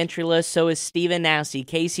Pollard on the entry list. So is Steven Nasse,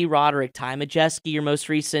 Casey Roderick, Ty Majeski, your most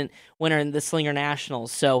recent winner in the Slinger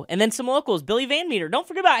Nationals. So, and then some locals, Billy Van Meter. Don't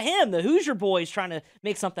forget about him. The Hoosier boys trying to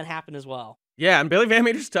make something happen as well. Yeah, and Billy Van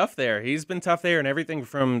Meter's tough there. He's been tough there in everything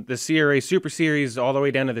from the CRA Super Series all the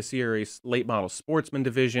way down to the CRA Late Model Sportsman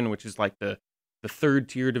Division, which is like the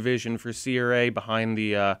third-tier division for CRA behind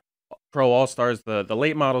the Pro All-Stars, the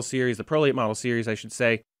Late Model Series, the Pro Late Model Series, I should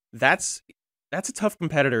say. That's a tough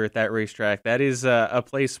competitor at that racetrack. That is a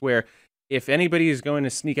place where if anybody is going to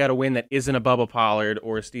sneak out a win that isn't a Bubba Pollard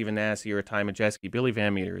or a Steven Nasse or a Ty Majeski, Billy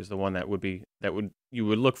Van Meter is the one you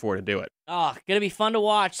would look for to do it. Oh, going to be fun to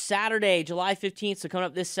watch. Saturday, July 15th. So coming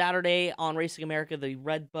up this Saturday on Racing America, the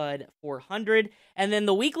Redbud 400. And then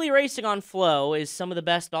the weekly racing on Flow is some of the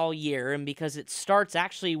best all year. And because it starts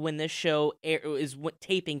actually when this show is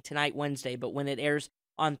taping tonight, Wednesday, but when it airs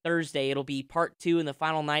on Thursday, it'll be part 2 in the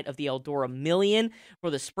final night of the Eldora Million for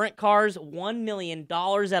the sprint cars. $1 million at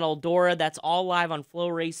Eldora. That's all live on Flow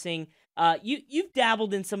Racing. You've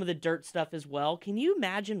dabbled in some of the dirt stuff as well. Can you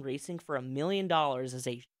imagine racing for $1 million as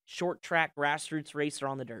a short track grassroots racer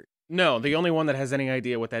on the dirt? No, the only one that has any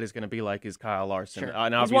idea what that is going to be like is Kyle Larson. Sure.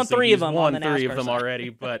 And he's won three of them already.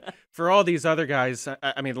 But for all these other guys,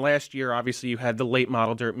 I mean, last year, obviously, you had the late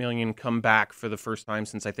model Dirt Million come back for the first time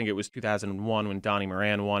since I think it was 2001 when Donnie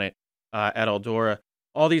Moran won it at Eldora.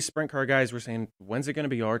 All these sprint car guys were saying, when's it going to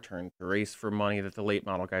be our turn to race for money that the late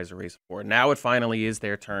model guys are racing for? Now it finally is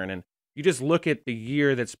their turn. And you just look at the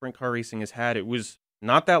year that sprint car racing has had. It was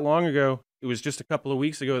not that long ago. It was just a couple of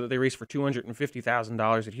weeks ago that they raced for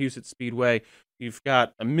 $250,000 at Houston Speedway. You've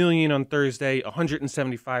got $1 million on Thursday,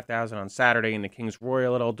 $175,000 on Saturday in the Kings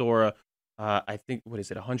Royal at Eldora. I think, what is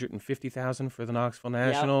it, $150,000 for the Knoxville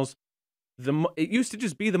Nationals. Yep. It used to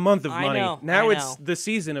just be the month of money. Now it's the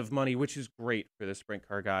season of money, which is great for the sprint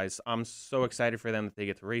car guys. I'm so excited for them that they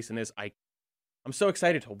get to race in this. I'm so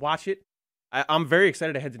excited to watch it. I'm very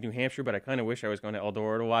excited to head to New Hampshire, but I kind of wish I was going to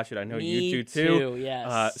Eldora to watch it. I know you too.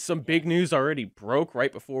 Yes. Some big news already broke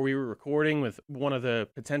right before we were recording with one of the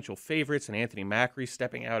potential favorites and Anthony Macri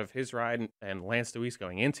stepping out of his ride and Lance Deweese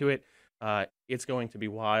going into it. It's going to be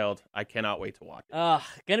wild. I cannot wait to watch it.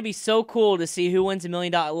 Going to be so cool to see who wins $1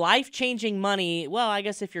 million. Life-changing money. Well, I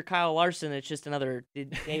guess if you're Kyle Larson, it's just another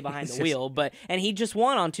day behind the wheel. And he just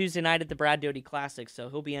won on Tuesday night at the Brad Doty Classic, so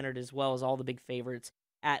he'll be entered as well as all the big favorites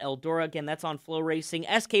at Eldora. Again, that's on Flow Racing.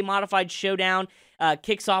 SK Modified Showdown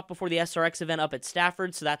kicks off before the SRX event up at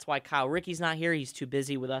Stafford, so that's why Kyle Rickey's not here. He's too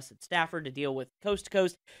busy with us at Stafford to deal with Coast to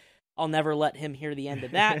Coast. I'll never let him hear the end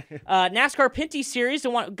of that. NASCAR Pinty Series, I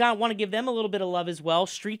want to give them a little bit of love as well.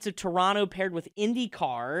 Streets of Toronto paired with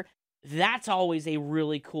IndyCar. That's always a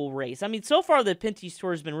really cool race. I mean, so far the Pinty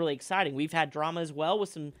Tour has been really exciting. We've had drama as well with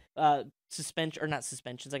some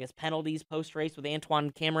penalties post-race with Antoine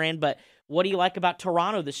Cameron. But what do you like about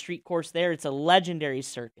Toronto, the street course there? It's a legendary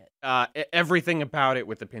circuit. Everything about it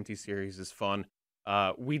with the Pinty Series is fun.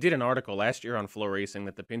 We did an article last year on Flow Racing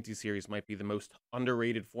that the Pinty Series might be the most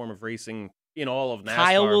underrated form of racing in all of NASCAR.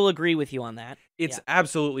 Kyle will agree with you on that. It's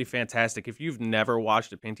absolutely fantastic. If you've never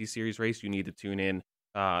watched a Pinty Series race, you need to tune in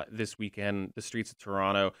this weekend, the streets of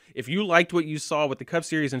Toronto. If you liked what you saw with the Cup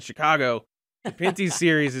Series in Chicago, the Pinty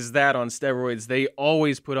Series is that on steroids. They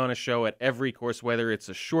always put on a show at every course, whether it's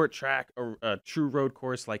a short track or a true road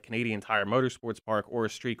course like Canadian Tire Motorsports Park or a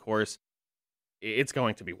street course. It's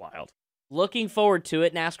going to be wild. Looking forward to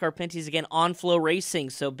it. NASCAR Pinty's again on Flow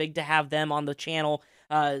Racing, so big to have them on the channel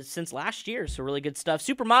since last year, so really good stuff.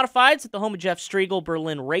 Super Modifieds at the home of Jeff Striegel,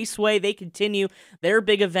 Berlin Raceway. They continue their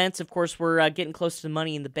big events. Of course, we're getting close to the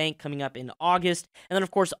Money in the Bank coming up in August. And then,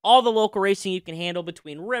 of course, all the local racing you can handle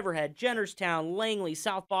between Riverhead, Jennerstown, Langley,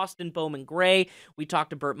 South Boston, Bowman Gray. We talked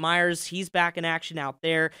to Burt Myers. He's back in action out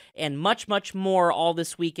there. And much, much more all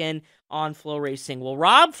this weekend on Flow Racing. Well,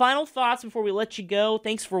 Rob, final thoughts before we let you go.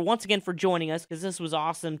 Thanks once again for joining us, because this was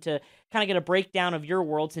awesome to kind of get a breakdown of your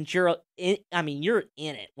world, since you're in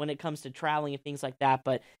it when it comes to traveling and things like that.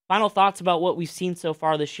 But final thoughts about what we've seen so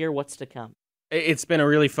far this year, what's to come? It's been a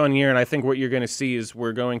really fun year, and I think what you're going to see is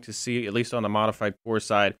we're going to see, at least on the modified core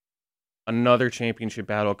side, another championship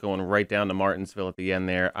battle going right down to Martinsville at the end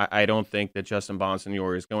there. I don't think that Justin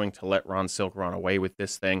Bonsignore is going to let Ron Silk run away with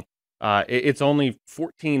this thing. It's only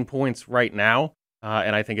 14 points right now,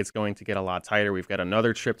 and I think it's going to get a lot tighter. We've got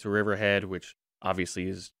another trip to Riverhead, which obviously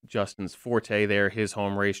is Justin's forte there, his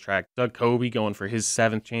home racetrack. Doug Coby going for his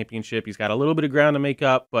 7th championship. He's got a little bit of ground to make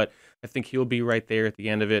up, but I think he'll be right there at the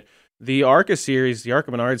end of it. The ARCA series, the ARCA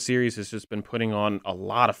Menard series, has just been putting on a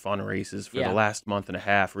lot of fun races for the last month and a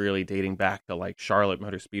half, really dating back to like Charlotte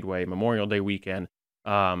Motor Speedway, Memorial Day weekend.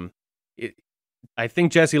 I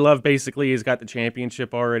think Jesse Love basically has got the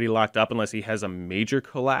championship already locked up unless he has a major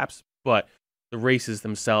collapse, but the races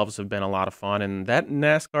themselves have been a lot of fun, and that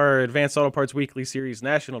NASCAR Advanced Auto Parts Weekly Series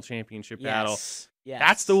National Championship battle,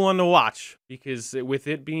 that's the one to watch, because with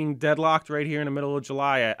it being deadlocked right here in the middle of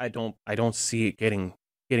July, I don't see it getting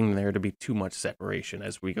there to be too much separation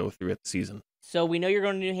as we go through the season. So we know you're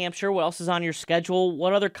going to New Hampshire. What else is on your schedule?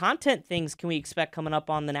 What other content things can we expect coming up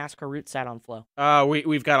on the NASCAR Route side on Flow?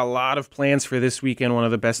 We've got a lot of plans for this weekend. One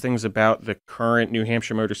of the best things about the current New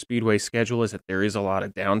Hampshire Motor Speedway schedule is that there is a lot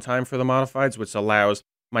of downtime for the modifieds, which allows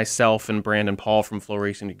myself and Brandon Paul from Flow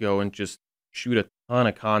Racing to go and just shoot a ton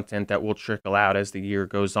of content that will trickle out as the year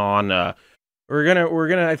goes on. We're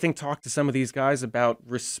gonna I think talk to some of these guys about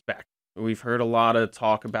respect. We've heard a lot of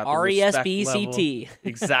talk about the RESPCT.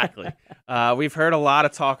 Exactly. We've heard a lot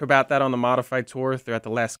of talk about that on the Modified Tour throughout the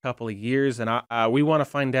last couple of years, and we want to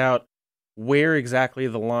find out where exactly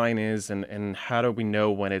the line is and how do we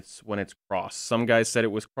know when it's crossed. Some guys said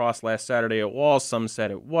it was crossed last Saturday at Wall, some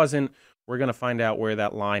said it wasn't. We're going to find out where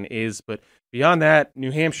that line is, but beyond that,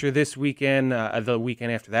 New Hampshire this weekend, the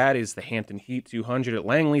weekend after that is the Hampton Heat 200 at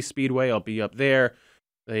Langley Speedway. I'll be up there.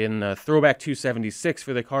 In Throwback 276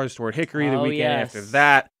 for the Cars Toward Hickory the weekend after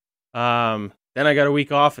that. Then I got a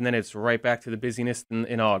week off, and then it's right back to the busyness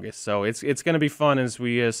in August. So it's going to be fun as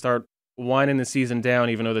we start winding the season down,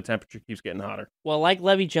 even though the temperature keeps getting hotter. Well, like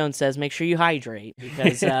Levie Jones says, make sure you hydrate,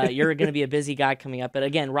 because you're going to be a busy guy coming up. But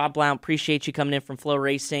again, Rob Blount, appreciate you coming in from Flow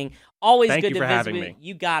Racing. Always Thank good you to for visit having with me.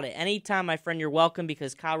 you. Got it. Anytime, my friend, you're welcome,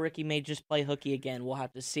 because Kyle Rickey may just play hooky again. We'll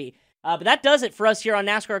have to see. But that does it for us here on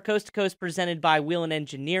NASCAR Coast to Coast, presented by Whelen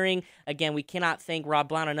Engineering. Again, we cannot thank Rob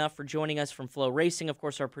Blount enough for joining us from Flow Racing. Of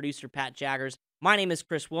course, our producer, Pat Jaggers. My name is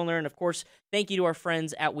Chris Wilner, and of course, thank you to our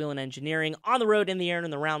friends at Whelen Engineering. On the road, in the air,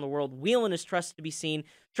 and around the world, Whelen is trusted to be seen,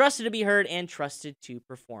 trusted to be heard, and trusted to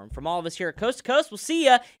perform. From all of us here at Coast to Coast, we'll see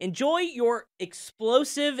ya. Enjoy your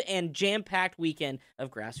explosive and jam-packed weekend of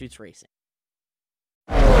grassroots racing.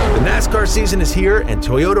 The NASCAR season is here, and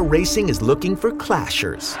Toyota Racing is looking for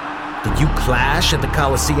clashers. Did you clash at the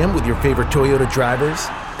Coliseum with your favorite Toyota drivers?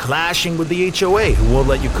 Clashing with the HOA, who won't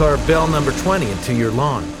let you carve bell number 20 into your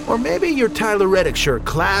lawn? Or maybe your Tyler Reddick shirt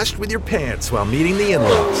clashed with your pants while meeting the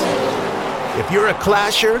in-laws? If you're a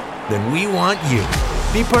clasher, then we want you.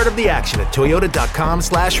 Be part of the action at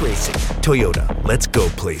toyota.com/racing. Toyota, let's go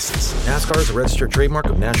places. NASCAR is a registered trademark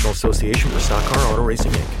of National Association for Stock Car Auto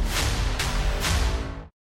Racing, Inc.